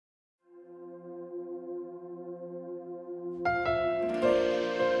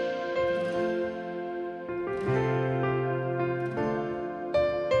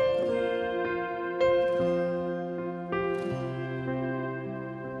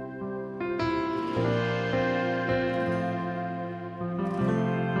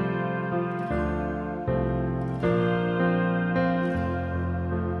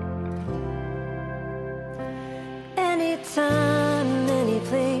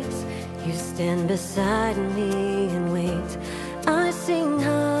stand beside me and wait. I sing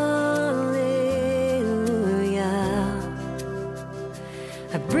hallelujah.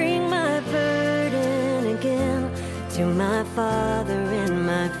 I bring my burden again to my Father and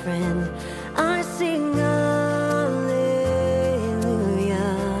my friend. I sing hallelujah.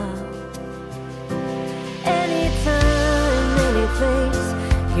 Anytime, any place,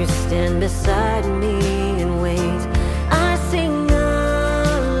 you stand beside me and wait. I sing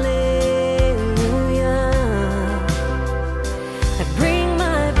hallelujah. I bring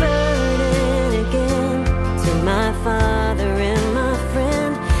my burden again to my Father and my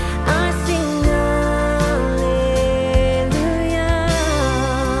friend. I sing hallelujah.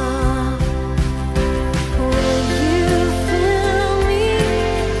 Will you fill me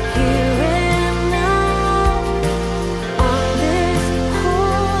here and now on this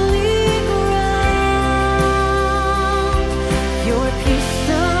holy ground? Your peace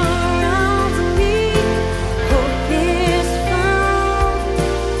surrounds me, hope is found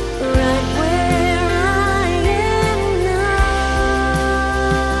right where I am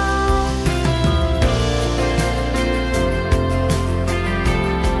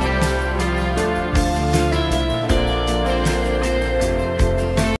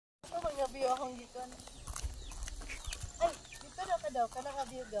Mag-review akong gikan. Ay, dito daw ka daw.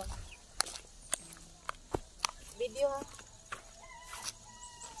 Ka-review daw. Video ha.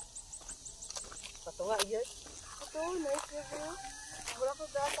 Patuwa yun. Ito, nice review. Wala ko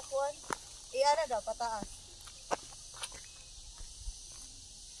daw takuan. Iara daw, pataas.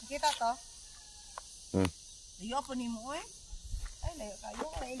 Kita to? Layo po ni mo eh. Ay, layo kayo.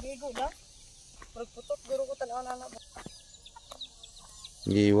 Naibigo daw. Pagputot, guro ko talaga na.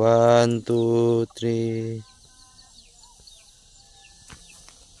 1, 2, 3.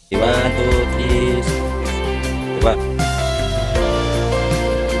 1, 2, 3. Coba.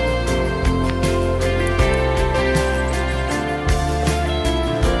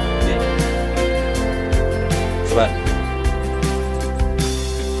 Coba.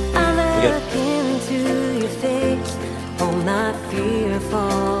 I look into your face, all my fear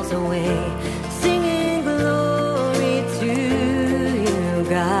falls away, singing glory to you,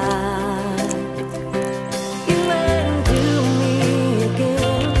 God. You undo me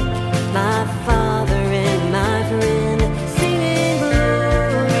again, my Father and my friend, singing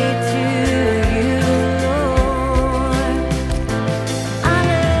glory to you, Lord. I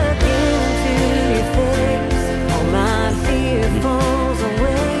look into your face, all my fear falls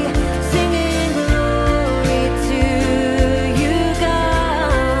away, singing glory to you,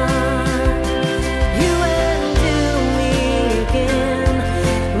 God. You undo me again,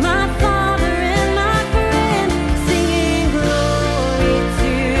 my Father and my friend, singing glory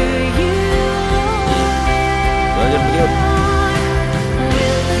to you, Belajar beliau. Lord.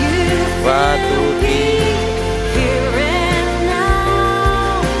 Will you 1, 2, 3. here and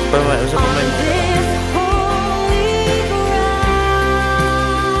now Pemain, usah on pemain. this holy ground?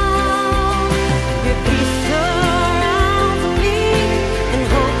 Your peace surrounds me and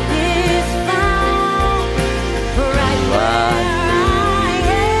hope is found right where I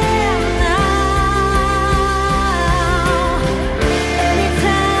am now.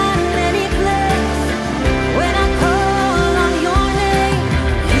 Anytime, any place, when I call on your name,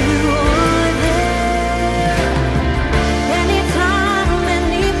 you are there. Anytime,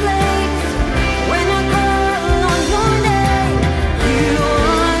 any place, when I call on your name, you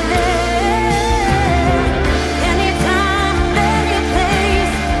are there. Anytime, any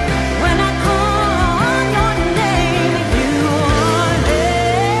place, when I call on your name, you are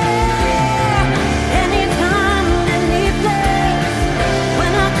there. Anytime, any place,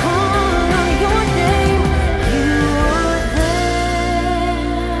 when I call on your name, you are there.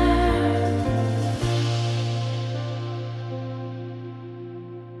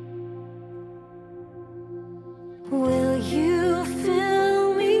 Will you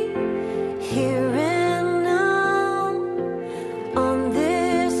fill me here and now on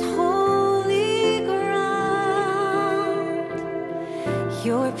this holy ground?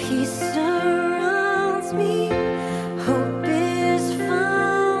 Your peace surrounds me, hope is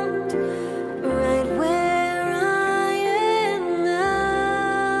found right where I am now.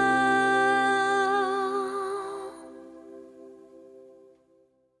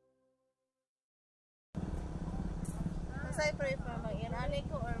 Masay pray pa mag-inanay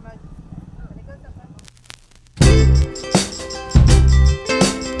ko or mag-alikot ka pa.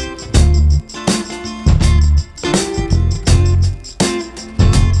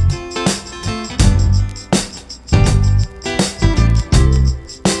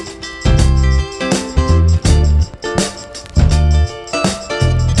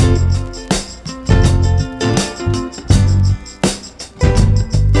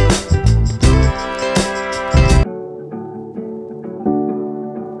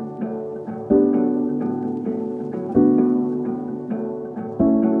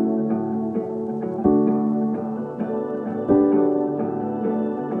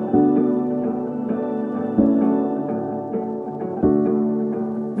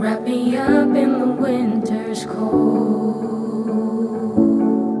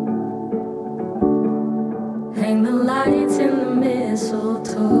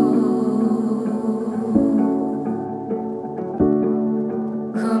 mistletoe.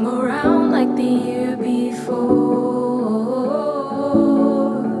 Come around like the year before,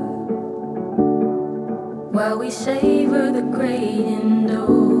 while we savor the great indoors.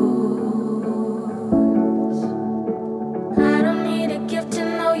 I don't need a gift to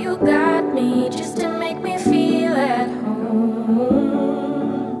know you got me, just to make me feel at home.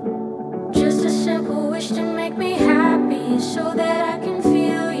 Just a simple wish to make me happy, so that I can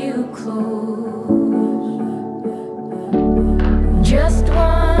feel you close. Just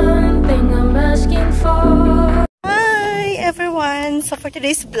one thing I'm asking for. Hi everyone! So for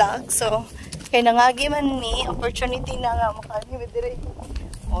today's vlog, so kay nangagi man ni opportunity na nga makagi mi dire.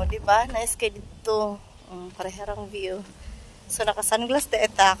 Oh, di ba? Nice kay dito. Pareharang view. So naka sunglass de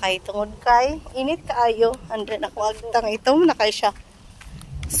eta kay tungod kay init kaayo. Andre na ko agtang itom na kay siya.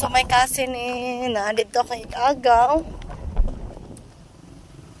 So may cousin ni na dito kay agaw.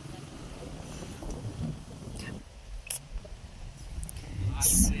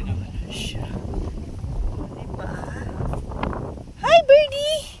 So, siya. Diba? Hi,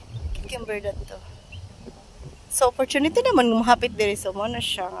 birdie! Kikim bird to. So, opportunity naman mahapit diri. So, mo na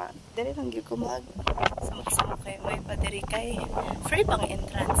siya nga. Diri lang yung kumag. Sama-sama kayo. May pa diri kay. Free pang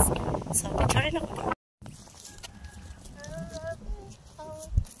entrance. So, picture rin ako.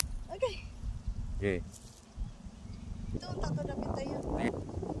 Okay. Okay. Ito ang tato na tayo.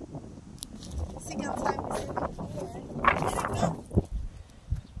 Sige, ang time is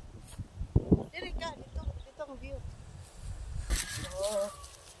diri ka. Dito ang view. Oh.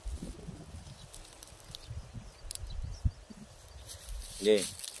 Okay.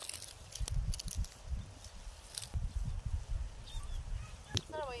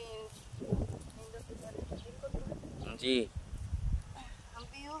 Nanti. Ang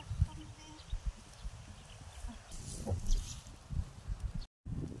view.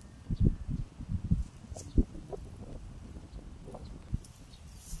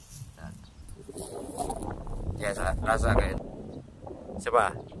 Ya, rasa kan.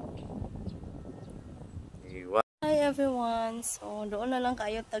 Siapa? Iwa. Hi everyone. So, doon na lang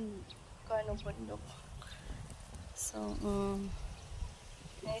kayo tag kano bundok. So,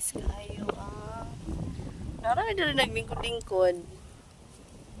 nice kayo. Narami din naglingkod-lingkod.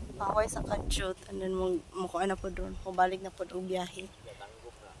 Pakaway sa kadyot. And then, mukha na po doon. Balik na po doon biyahe.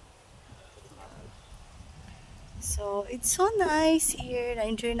 So, it's so nice here.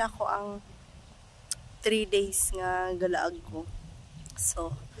 Na-enjoy na ako ang 3 days nga galaag ko.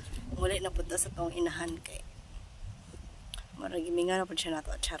 So, muli na po sa tong inahan kay maragimingan na po siya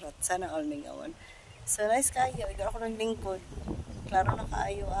nato at charot. Sana all mingawan. So, nice kayo. Ikaw ako ng lingkod. Klaro na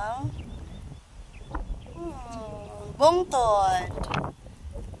kaayo ang bongtod.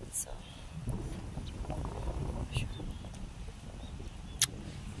 So,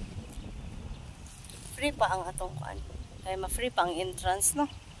 free pa ang atong kuan. Kaya ma-free pa ang entrance, no?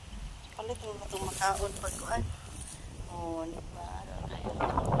 Palit mo itong makaon pag kuan. Oh, di ba?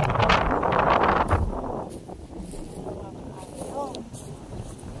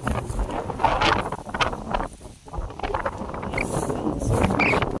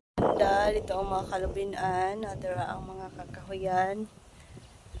 Dito ang mga kalubinan, nadara ang mga kakahuyan.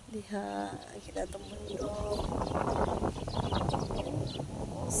 Diha, kita itong mundo.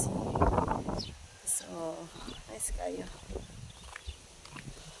 So, nice kayo.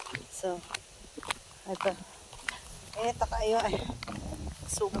 So, ito. Ito kayo ay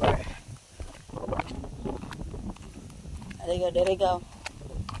super. There we go.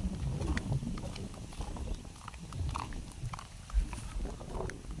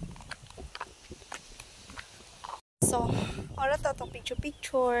 So, wala to itong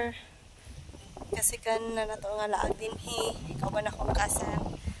picture-picture. Kasi kan na nato nga laag din ikaw ba na kong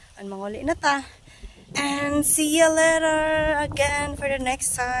kasan. Ang manguli na ta. And see you later again for the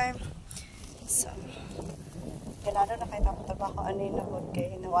next time. So, ganado na kayo tapos ko ano yung nabot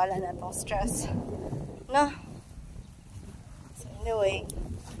kay nawala na itong stress. No? So, anyway,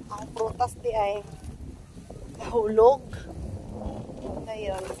 ang prutas di ay nahulog.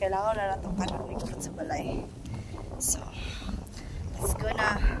 Ngayon, kailangan na natin kanang likod sa balay. So, let's go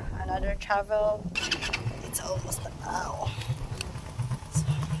na. Another travel. It's almost an hour. So,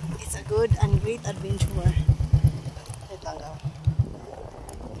 it's a good and great adventure. Ito lang.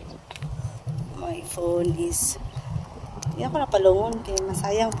 My phone is... Hindi ako napalungon kaya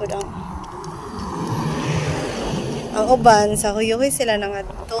masayang po daw. Ang uban, sa huyuhi sila na nga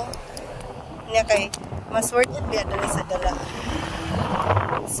dito. Hindi kay mas worth it biya dali sa dala.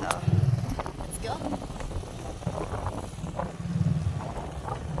 So, let's go.